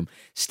classroom.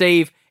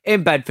 Steve,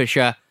 in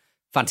Bedfordshire.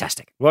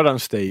 Fantastic. Well done,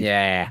 Steve.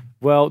 Yeah.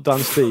 Well done,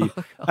 Steve.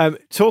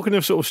 Talking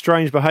of sort of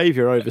strange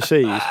behaviour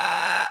overseas,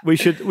 we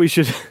should.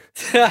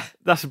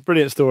 That's a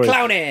brilliant story.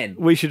 Clowning.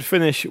 We should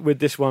finish with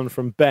this one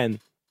from Ben.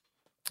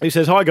 He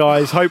says, "Hi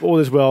guys, hope all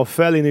is well.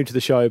 Fairly new to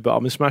the show, but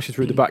I'm smashing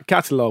through the back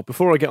catalogue.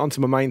 Before I get onto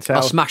my main tale,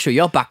 I'll smash through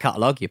your back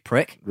catalogue, you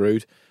prick.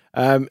 Rude.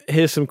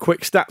 Here's some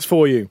quick stats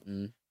for you.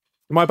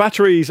 My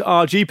batteries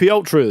are GP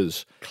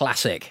Ultras.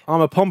 Classic. I'm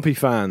a Pompey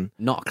fan.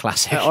 Not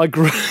classic. I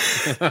grew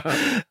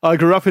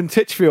up in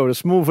Titchfield, a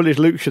small village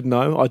Luke should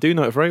know. I do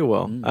know it very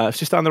well. It's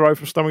just down the road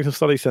from Stonington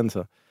Study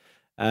Centre.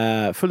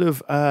 Full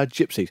of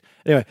gypsies.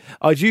 Anyway,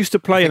 I used to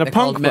play in a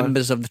punk band.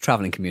 Members of the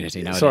travelling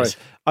community nowadays.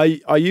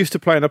 Sorry. I used to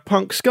play in a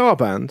punk ska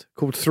band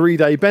called 3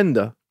 Day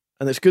Bender,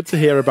 and it's good to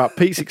hear about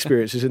Pete's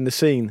experiences in the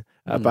scene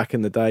back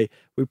in the day.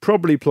 We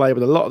probably play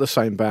with a lot of the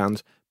same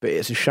bands, but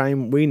it's a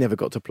shame we never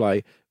got to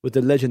play with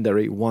the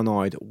legendary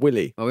One-Eyed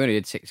Willie. Well, we only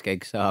did 6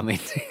 gigs, so I mean,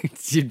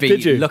 you'd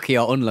be lucky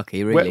or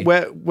unlucky, really.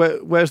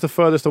 Where's the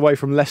furthest away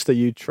from Leicester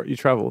you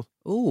travelled?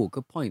 Oh,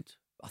 good point.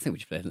 I think we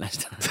just played in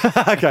Leicester.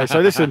 Okay, so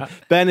listen,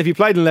 Ben, if you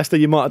played in Leicester,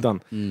 you might have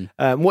done.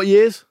 What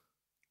years?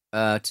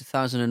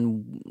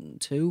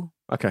 2002.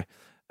 Okay.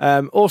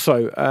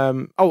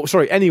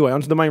 Anyway,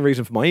 onto the main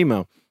reason for my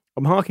email.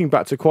 I'm harking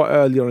back to quite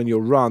early on in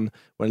your run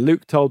when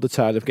Luke told the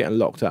tale of getting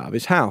locked out of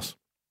his house.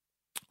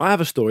 I have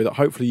a story that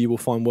hopefully you will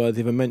find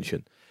worthy of a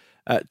mention.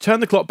 Turn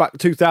the clock back to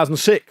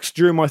 2006.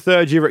 During my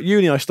third year at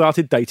uni, I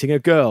started dating a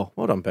girl.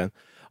 Well done, Ben.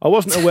 I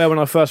wasn't aware when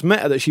I first met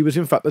her that she was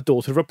in fact the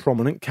daughter of a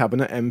prominent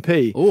cabinet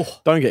MP. Ooh.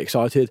 Don't get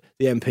excited.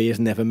 The MP is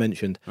never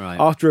mentioned. Right.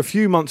 After a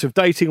few months of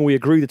dating, we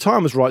agreed the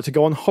time was right to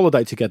go on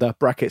holiday together.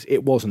 Brackets,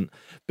 it wasn't.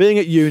 Being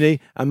at uni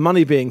and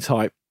money being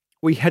tight,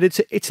 we headed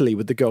to Italy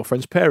with the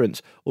girlfriend's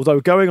parents. Although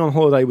going on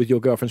holiday with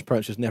your girlfriend's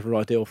parents is never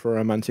ideal for a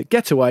romantic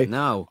getaway,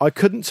 no. I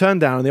couldn't turn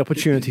down the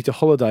opportunity to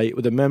holiday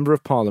with a member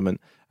of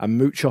parliament and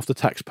mooch off the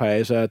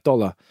taxpayers'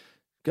 dollar.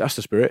 That's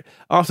the spirit.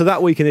 After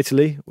that week in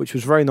Italy, which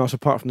was very nice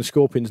apart from the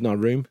scorpions in our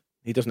room,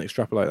 he doesn't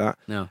extrapolate that.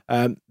 No.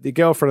 The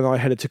girlfriend and I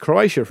headed to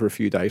Croatia for a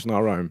few days on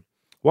our own.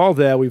 While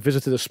there, we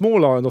visited a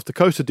small island off the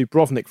coast of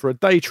Dubrovnik for a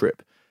day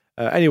trip.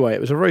 Anyway,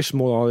 it was a very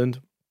small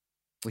island.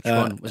 Which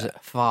one? Was it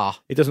far?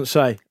 It doesn't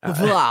say.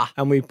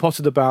 And we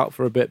potted about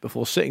for a bit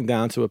before sitting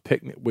down to a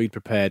picnic we'd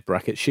prepared,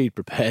 bracket she'd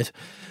prepared.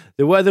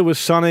 The weather was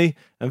sunny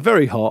and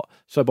very hot,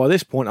 so by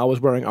this point I was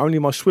wearing only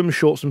my swim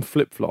shorts and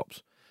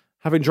flip-flops.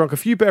 Having drunk a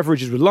few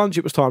beverages with lunch,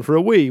 it was time for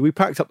a wee. We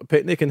packed up the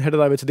picnic and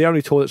headed over to the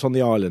only toilets on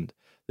the island.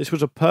 This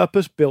was a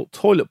purpose-built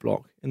toilet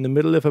block in the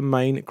middle of a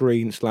main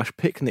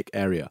green/picnic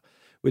area.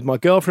 With my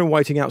girlfriend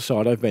waiting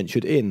outside, I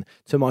ventured in.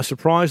 To my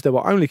surprise, there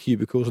were only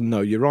cubicles and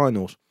no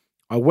urinals.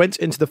 I went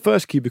into the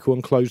first cubicle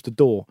and closed the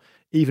door.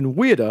 Even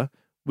weirder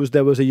was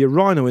there was a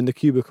urinal in the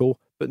cubicle,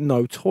 but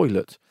no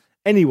toilet.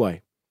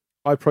 Anyway,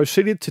 I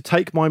proceeded to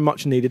take my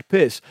much-needed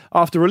piss.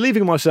 After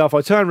relieving myself,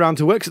 I turned round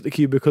to exit the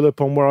cubicle,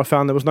 upon where I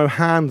found there was no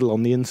handle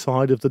on the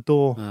inside of the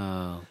door.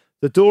 Oh.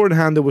 The door and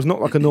handle was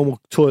not like a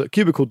normal toilet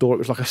cubicle door. It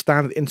was like a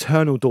standard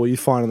internal door you'd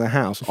find in a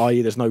house,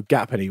 i.e. there's no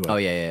gap anywhere. Oh,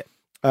 yeah.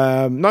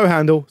 No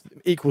handle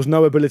equals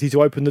no ability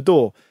to open the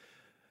door.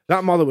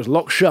 That mother was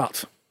locked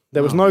shut.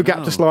 There was no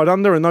gap to slide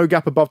under and no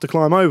gap above to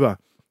climb over.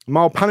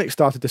 Mild panic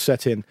started to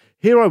set in.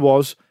 Here I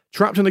was,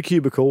 trapped in a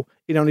cubicle,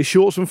 in only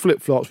shorts and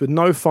flip-flops with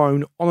no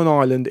phone on an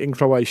island in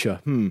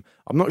Croatia. I'm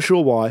not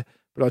sure why,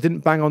 but I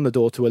didn't bang on the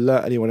door to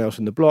alert anyone else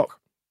in the block.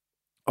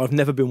 I've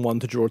never been one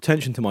to draw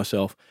attention to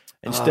myself.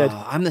 Instead,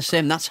 I'm the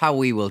same. That's how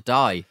we will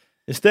die.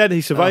 Instead, he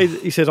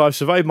says, I've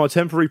surveyed my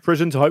temporary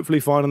prison to hopefully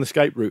find an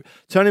escape route.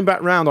 Turning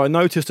back round, I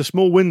noticed a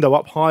small window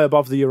up high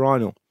above the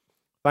urinal.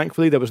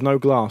 Thankfully, there was no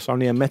glass,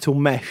 only a metal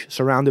mesh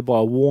surrounded by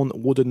a worn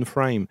wooden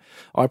frame.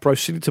 I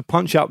proceeded to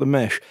punch out the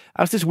mesh.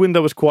 As this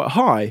window was quite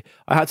high,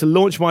 I had to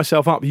launch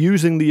myself up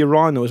using the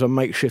urinal as a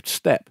makeshift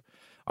step.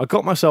 I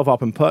got myself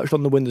up and perched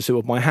on the windowsill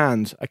with my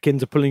hands, akin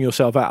to pulling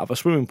yourself out of a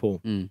swimming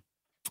pool.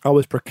 I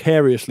was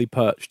precariously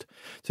perched.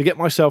 To get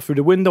myself through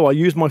the window, I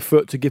used my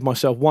foot to give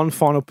myself one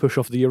final push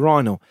off the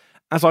urinal.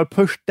 As I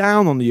pushed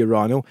down on the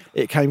urinal,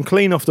 it came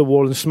clean off the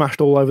wall and smashed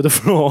all over the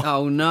floor.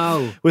 Oh,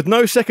 no. With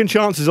no second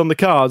chances on the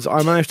cards,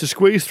 I managed to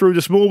squeeze through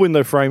the small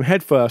window frame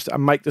headfirst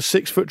and make the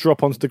 6-foot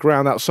drop onto the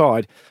ground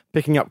outside,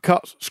 picking up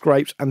cuts,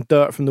 scrapes and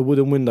dirt from the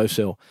wooden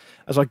windowsill.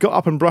 As I got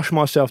up and brushed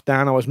myself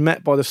down, I was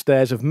met by the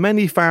stares of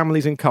many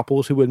families and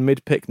couples who were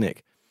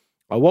mid-picnic.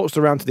 I waltzed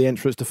around to the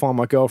entrance to find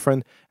my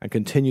girlfriend and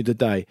continued the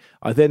day.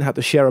 I then had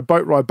to share a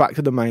boat ride back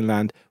to the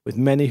mainland with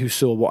many who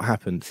saw what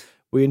happened.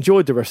 We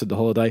enjoyed the rest of the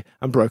holiday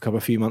and broke up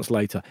a few months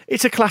later.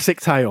 It's a classic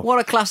tale. What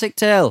a classic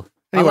tale.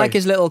 Anyway, I like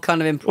his little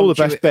kind of all the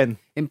best, Ben.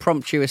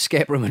 impromptu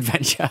escape room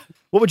adventure.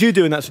 What would you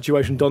do in that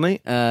situation,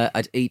 Donny?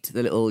 I'd eat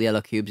the little yellow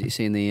cubes that you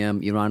see in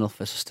the urinal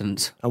for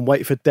sustenance. And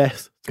wait for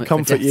death to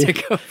comfort you.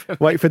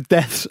 Wait for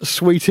death's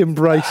sweet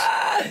embrace.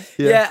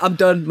 Yeah, I'm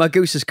done. My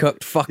goose is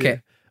cooked. Fuck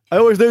it. I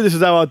always knew this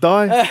is how I'd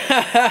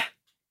die.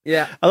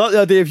 Yeah. I like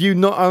the idea of you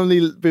not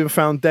only being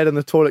found dead in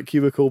the toilet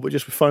cubicle, but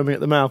just foaming at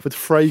the mouth with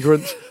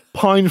fragrant,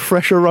 pine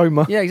fresh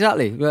aroma. Yeah,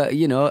 exactly.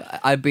 You know,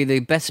 I'd be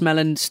the best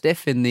smelling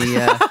stiff in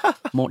the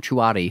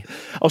mortuary.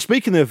 Oh,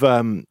 speaking of,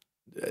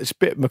 it's a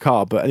bit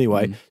macabre, but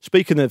anyway,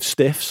 speaking of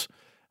stiffs,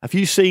 have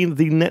you seen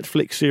the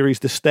Netflix series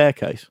The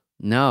Staircase?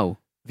 No.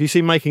 Have you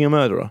seen Making a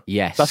Murderer?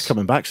 Yes. That's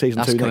coming back,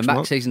 season 2 next month. That's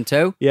coming back, season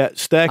 2. Yeah,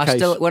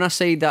 Staircase. When I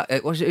see that,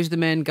 who's the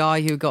main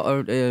guy who got I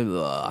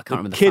can't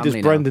remember the kid family is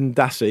now. Brendan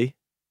Dassey.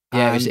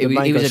 Yeah, he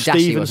was a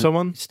Dassey. Stephen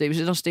someone? Was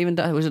it not Stephen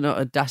Dassey? Was it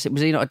not a Dassey?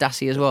 Was he not a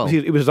Dassey as well?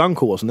 He was his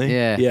uncle, wasn't he?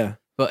 Yeah. Yeah.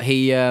 But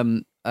he,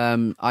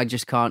 I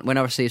just can't,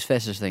 whenever I see his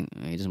face, I just think,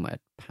 he doesn't wear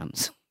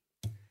pants.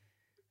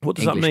 What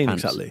does English that mean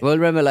pants. exactly? Well,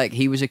 remember, like,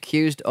 he was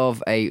accused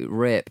of a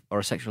rape or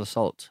a sexual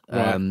assault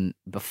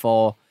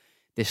before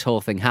this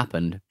whole thing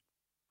happened.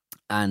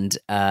 And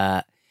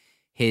and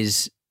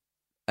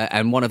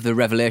one of the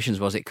revelations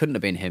was it couldn't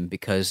have been him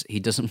because he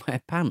doesn't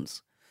wear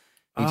pants.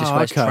 He just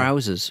wears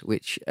trousers,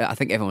 which I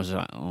think everyone was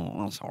like,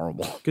 oh, that's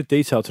horrible. Good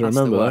detail to That's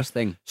remember. the worst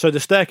thing. So The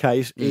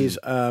Staircase is,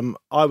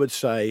 I would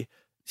say,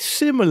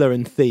 similar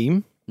in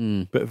theme,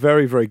 but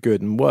very, very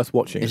good and worth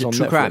watching. Is it's it on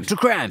true Netflix. crime? True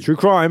crime. True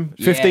crime.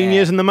 15 Yeah.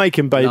 years in the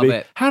making, Love baby.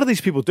 it. How do these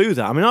people do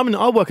that? I mean,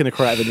 I work in the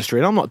creative industry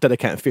and I'm not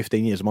dedicating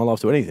 15 years of my life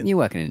to anything. You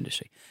work in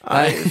industry.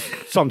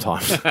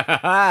 Sometimes.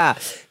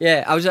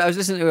 Yeah, I was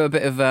listening to a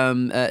bit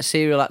of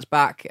Serial That's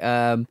Back.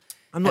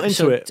 I'm not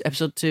into it.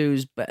 Episode 2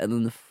 is better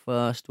than the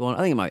first one. I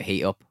think it might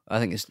heat up. I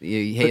think it's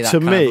you hear But that to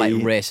kind of like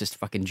me- racist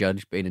fucking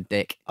judge being a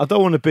dick. I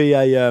don't want to be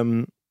a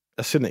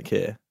cynic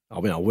here.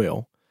 I mean, I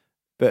will.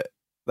 But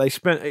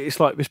it's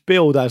like this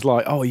build as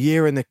like, a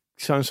year in the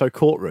so-and-so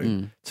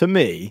courtroom. To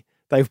me,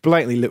 they've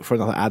blatantly looked for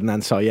another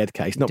Adnan Syed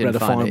case, not been able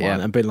to find one,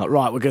 and been like,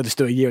 right, we're going to just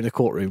do a year in the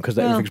courtroom because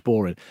everything's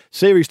boring.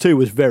 Series 2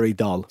 was very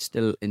dull.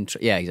 Still,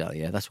 yeah, exactly.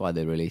 Yeah, that's why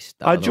they released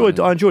that. I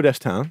enjoyed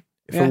S-Town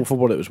for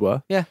what it was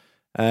worth. Yeah.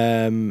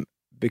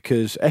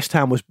 Because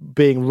S-Town was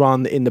being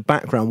run in the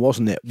background,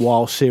 wasn't it,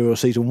 while Serial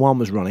Season 1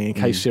 was running. In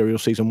case Serial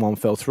Season 1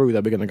 fell through, they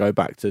were going to go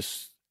back to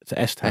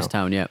S-Town.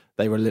 S-Town, yeah.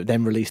 They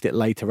then released it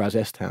later as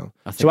S-Town.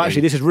 So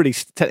actually, this is really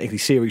technically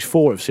Series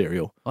 4 of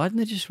Serial. Why didn't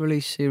they just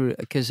release Serial?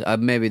 Because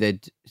maybe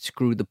they'd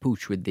screwed the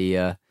pooch with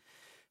the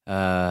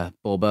Bo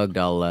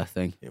Bergdahl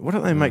thing. Why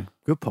don't they make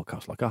good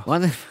podcasts like us? Why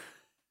they...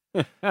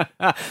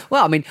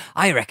 Well, I mean,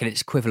 I reckon it's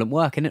equivalent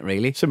work, isn't it,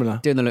 really? Similar.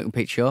 Doing the Luke and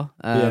Pete show,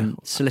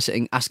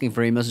 soliciting, asking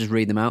for emails, just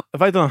read them out.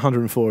 Have they done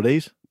 104 of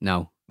these?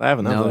 No. They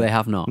haven't, have No, they? they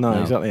have not. No,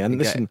 No. exactly. And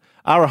listen,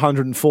 our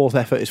 104th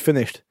effort is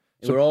finished.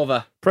 We're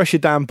over. Press your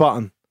damn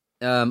button.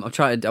 I was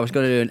going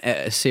to do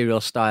a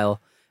serial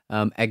style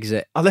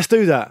exit. Oh, let's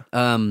do that.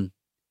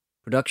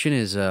 Production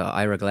is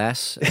Ira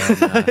Glass.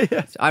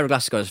 Ira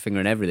Glass has got his finger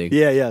in everything.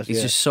 Yeah.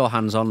 He's just so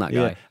hands-on, that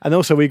guy. And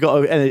also, we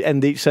got to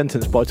end each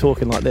sentence by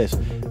talking like this.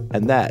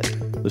 And that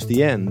was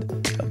the end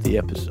of the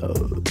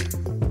episode.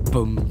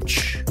 Boom.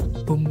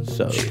 Boom.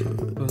 So,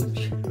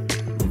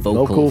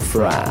 Vocal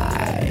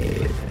fry.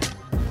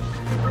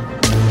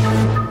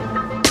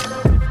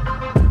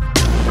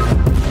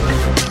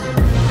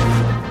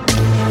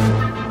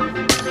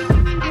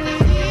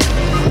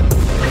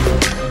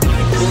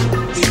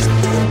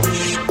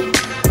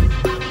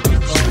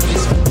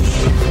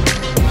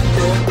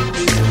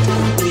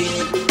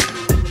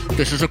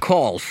 This is a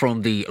call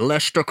from the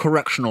Leicester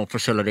Correctional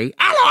Facility.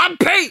 Hello, I'm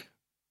Pete!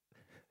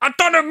 I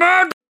done it,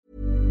 man!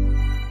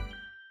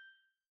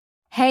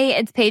 Hey,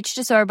 it's Paige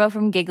DeSorbo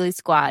from Giggly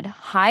Squad.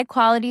 High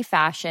quality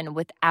fashion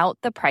without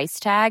the price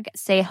tag.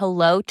 Say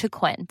hello to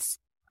Quince.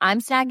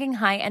 I'm snagging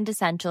high-end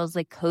essentials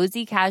like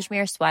cozy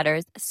cashmere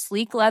sweaters,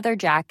 sleek leather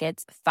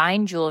jackets,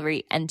 fine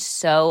jewelry, and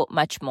so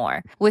much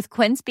more. With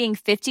Quince being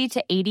 50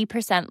 to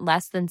 80%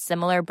 less than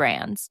similar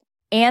brands.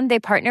 And they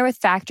partner with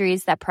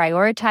factories that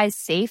prioritize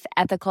safe,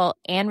 ethical,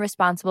 and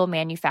responsible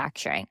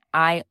manufacturing.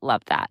 I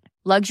love that.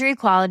 Luxury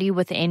quality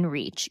within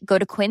reach. Go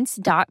to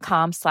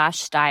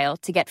quince.com/style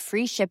to get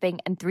free shipping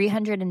and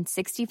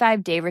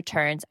 365-day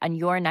returns on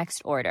your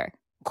next order.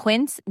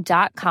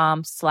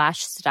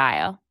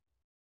 Quince.com/style.